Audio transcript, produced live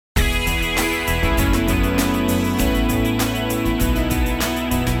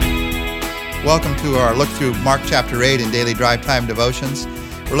Welcome to our look through Mark chapter 8 in Daily Drive Time Devotions.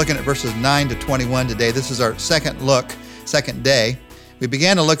 We're looking at verses 9 to 21 today. This is our second day. We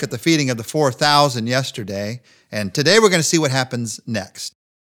began to look at the feeding of the 4,000 yesterday, and today we're going to see what happens next.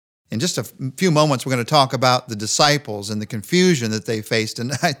 In just a few moments, we're going to talk about the disciples and the confusion that they faced,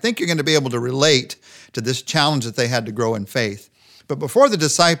 and I think you're going to be able to relate to this challenge that they had to grow in faith. But before the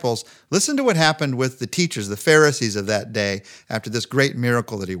disciples, listen to what happened with the teachers, the Pharisees of that day, after this great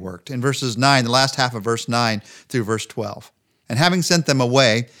miracle that he worked. In verses 9, the last half of verse 9 through verse 12. And having sent them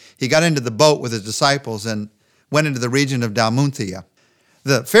away, he got into the boat with his disciples and went into the region of Dalmanutha.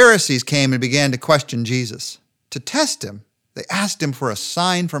 The Pharisees came and began to question Jesus. To test him, they asked him for a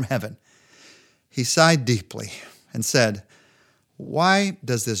sign from heaven. He sighed deeply and said, "Why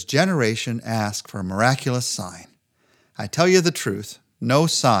does this generation ask for a miraculous sign? I tell you the truth, no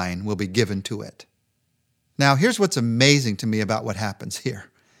sign will be given to it." Now, here's what's amazing to me about what happens here.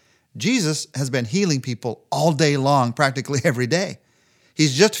 Jesus has been healing people all day long, practically every day.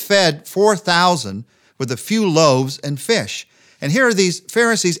 He's just fed 4,000 with a few loaves and fish. And here are these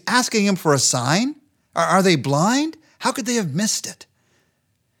Pharisees asking him for a sign? Are they blind? How could they have missed it?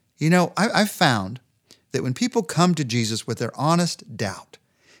 You know, I've found that when people come to Jesus with their honest doubt,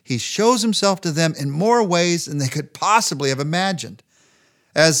 he shows himself to them in more ways than they could possibly have imagined.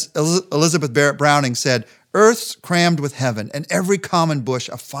 As Elizabeth Barrett Browning said, "Earth's crammed with heaven, and every common bush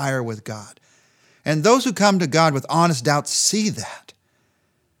afire with God." And those who come to God with honest doubt see that.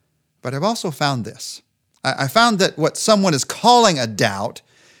 But I've also found this. I found that what someone is calling a doubt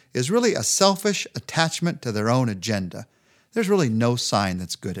is really a selfish attachment to their own agenda. There's really no sign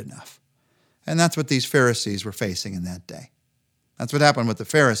that's good enough. And that's what these Pharisees were facing in that day. That's what happened with the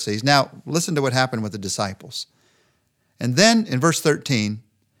Pharisees. Now, listen to what happened with the disciples. And then, in verse 13,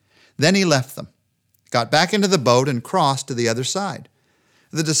 then he left them, got back into the boat, and crossed to the other side.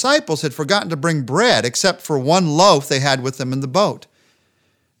 The disciples had forgotten to bring bread except for one loaf they had with them in the boat.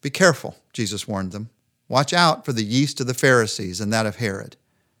 Be careful, Jesus warned them. Watch out for the yeast of the Pharisees and that of Herod.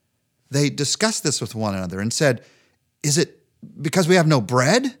 They discussed this with one another and said, "Is it because we have no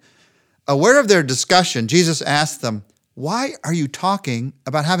bread?" Aware of their discussion, Jesus asked them, "Why are you talking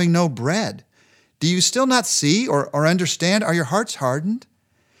about having no bread? Do you still not see or understand? Are your hearts hardened?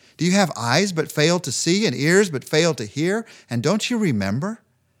 Do you have eyes but fail to see and ears but fail to hear? And don't you remember?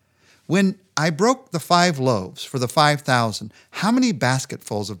 When I broke the 5 loaves for the 5,000, how many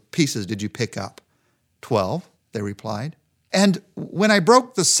basketfuls of pieces did you pick up?" 12, they replied. "And when I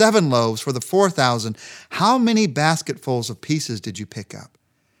broke the 7 loaves for the 4,000, how many basketfuls of pieces did you pick up?"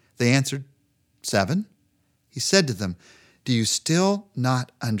 They answered, 7. He said to them, "Do you still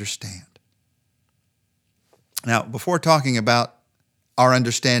not understand?" Now, before talking about our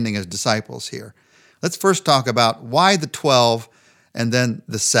understanding as disciples here, let's first talk about why the 12 and then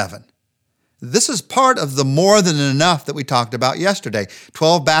the 7. This is part of the more than enough that we talked about yesterday.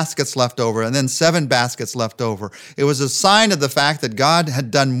 12 baskets left over and then 7 baskets left over. It was a sign of the fact that God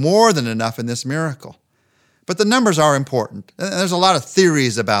had done more than enough in this miracle. But the numbers are important. There's a lot of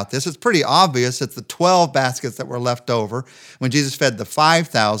theories about this. It's pretty obvious that the 12 baskets that were left over when Jesus fed the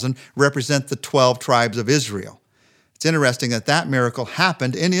 5,000 represent the 12 tribes of Israel. It's interesting that that miracle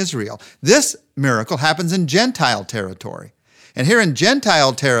happened in Israel. This miracle happens in Gentile territory. And here in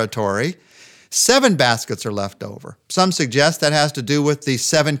Gentile territory, 7 baskets are left over. Some suggest that has to do with the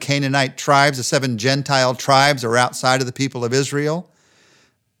 7 Canaanite tribes. The 7 Gentile tribes are outside of the people of Israel.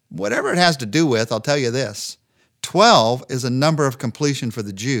 Whatever it has to do with, I'll tell you this. 12 is a number of completion for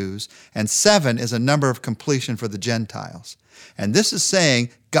the Jews, and 7 is a number of completion for the Gentiles. And this is saying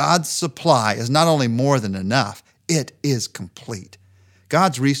God's supply is not only more than enough, it is complete.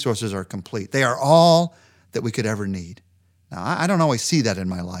 God's resources are complete. They are all that we could ever need. Now, I don't always see that in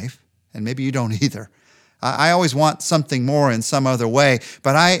my life, and maybe you don't either. I always want something more in some other way,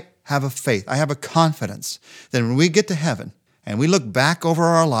 but I have a faith, I have a confidence that when we get to heaven and we look back over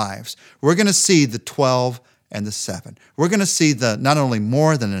our lives, we're going to see the 12 and the 7. We're going to see the not only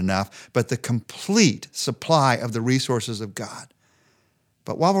more than enough, but the complete supply of the resources of God.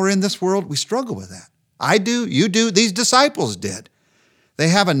 But while we're in this world, we struggle with that. I do, you do, these disciples did. They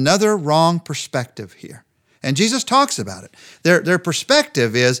have another wrong perspective here. And Jesus talks about it. Their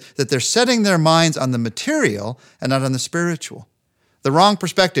perspective is that they're setting their minds on the material and not on the spiritual. The wrong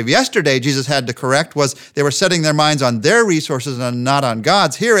perspective yesterday Jesus had to correct was they were setting their minds on their resources and not on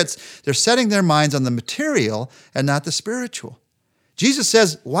God's. Here they're setting their minds on the material and not the spiritual. Jesus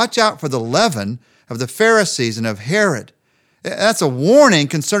says, watch out for the leaven of the Pharisees and of Herod. That's a warning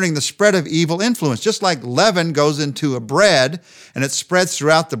concerning the spread of evil influence. Just like leaven goes into a bread and it spreads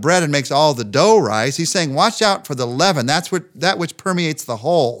throughout the bread and makes all the dough rise, he's saying, watch out for the leaven. That's that which permeates the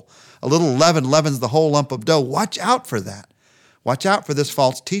whole A little leaven leavens the whole lump of dough. Watch out for that. Watch out for this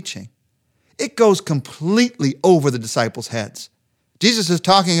false teaching. It goes completely over the disciples' heads. Jesus is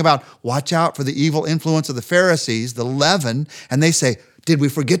talking about watch out for the evil influence of the Pharisees, the leaven, and they say, did we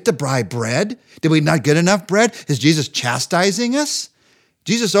forget to buy bread? Did we not get enough bread? Is Jesus chastising us?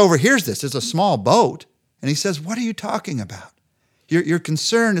 Jesus overhears this. It's a small boat, and he says, what are you talking about? Your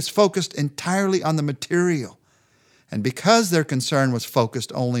concern is focused entirely on the material. And because their concern was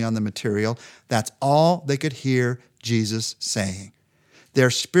focused only on the material, that's all they could hear Jesus saying.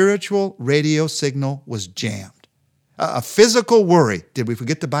 Their spiritual radio signal was jammed. A physical worry. Did we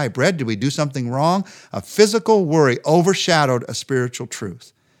forget to buy bread? Did we do something wrong? A physical worry overshadowed a spiritual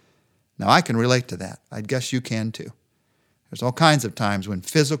truth. Now, I can relate to that. I guess you can too. There's all kinds of times when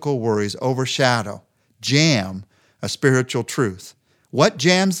physical worries overshadow, jam a spiritual truth. What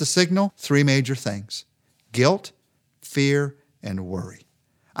jams the signal? 3 major things: guilt, fear, and worry.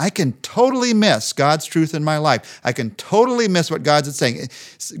 I can totally miss God's truth in my life. I can totally miss what God is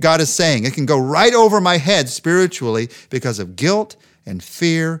saying. It can go right over my head spiritually because of guilt and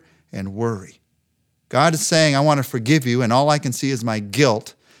fear and worry. God is saying, I want to forgive you, and all I can see is my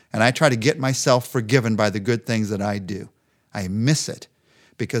guilt, and I try to get myself forgiven by the good things that I do. I miss it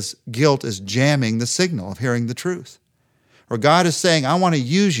because guilt is jamming the signal of hearing the truth. Or God is saying, I want to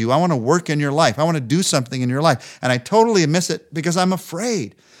use you. I want to work in your life. I want to do something in your life. And I totally miss it because I'm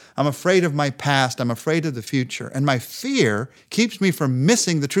afraid. I'm afraid of my past. I'm afraid of the future. And my fear keeps me from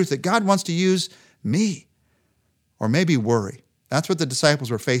missing the truth that God wants to use me. Or maybe worry. That's what the disciples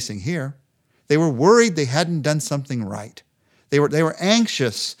were facing here. They were worried they hadn't done something right. They were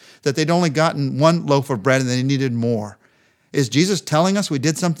anxious that they'd only gotten 1 loaf of bread and they needed more. Is Jesus telling us we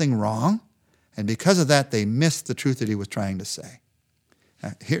did something wrong? And because of that, they missed the truth that he was trying to say.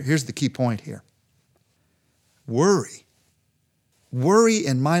 Now, here's the key point here. Worry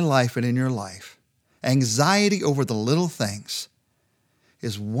in my life and in your life, anxiety over the little things,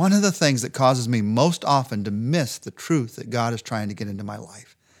 is one of the things that causes me most often to miss the truth that God is trying to get into my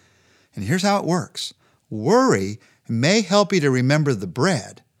life. And here's how it works. Worry may help you to remember the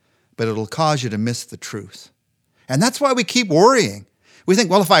bread, but it'll cause you to miss the truth. And that's why we keep worrying. We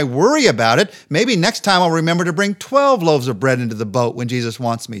think, well, if I worry about it, maybe next time I'll remember to bring 12 loaves of bread into the boat when Jesus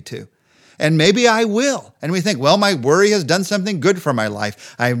wants me to. And maybe I will. And we think, well, my worry has done something good for my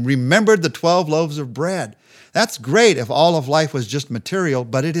life. I remembered the 12 loaves of bread. That's great if all of life was just material,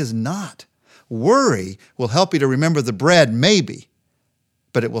 but it is not. Worry will help you to remember the bread, maybe,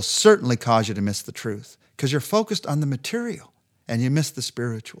 but it will certainly cause you to miss the truth because you're focused on the material and you miss the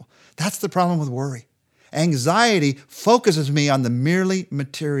spiritual. That's the problem with worry. Anxiety focuses me on the merely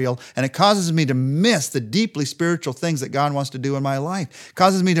material, and it causes me to miss the deeply spiritual things that God wants to do in my life. It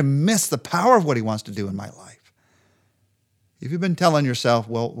causes me to miss the power of what he wants to do in my life. If you've been telling yourself,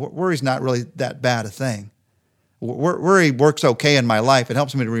 well, worry's not really that bad a thing. Worry works okay in my life. It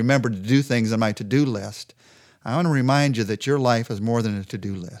helps me to remember to do things on my to-do list. I want to remind you that your life is more than a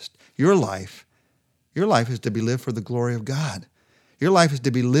to-do list. Your life is to be lived for the glory of God. Your life is to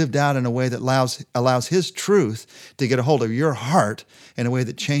be lived out in a way that allows his truth to get a hold of your heart in a way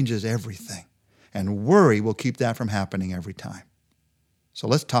that changes everything. And worry will keep that from happening every time. So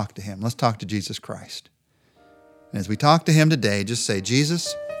let's talk to him. Let's talk to Jesus Christ. And as we talk to him today, just say,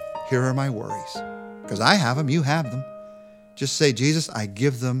 Jesus, here are my worries. Because I have them, you have them. Just say, Jesus, I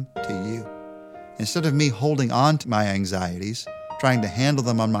give them to you. Instead of me holding on to my anxieties, trying to handle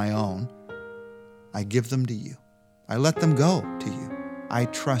them on my own, I give them to you. I let them go to you. I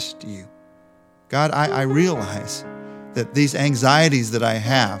trust you. God, I realize that these anxieties that I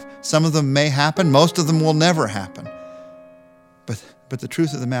have, some of them may happen, most of them will never happen. But the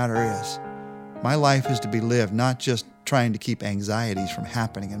truth of the matter is, my life is to be lived not just trying to keep anxieties from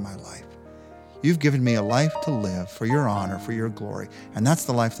happening in my life. You've given me a life to live for your honor, for your glory, and that's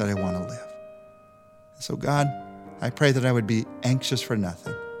the life that I want to live. So God, I pray that I would be anxious for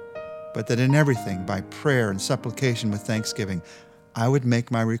nothing, but that in everything, by prayer and supplication with thanksgiving, I would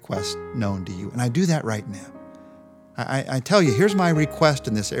make my request known to you. And I do that right now. I tell you, here's my request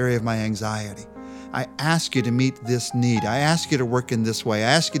in this area of my anxiety. I ask you to meet this need. I ask you to work in this way.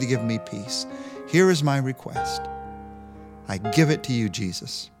 I ask you to give me peace. Here is my request. I give it to you,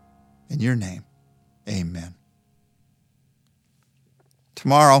 Jesus. In your name, amen.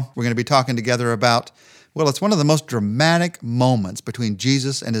 Tomorrow, we're going to be talking together about, well, it's one of the most dramatic moments between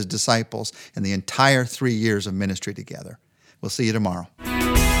Jesus and his disciples in the entire 3 years of ministry together. We'll see you tomorrow.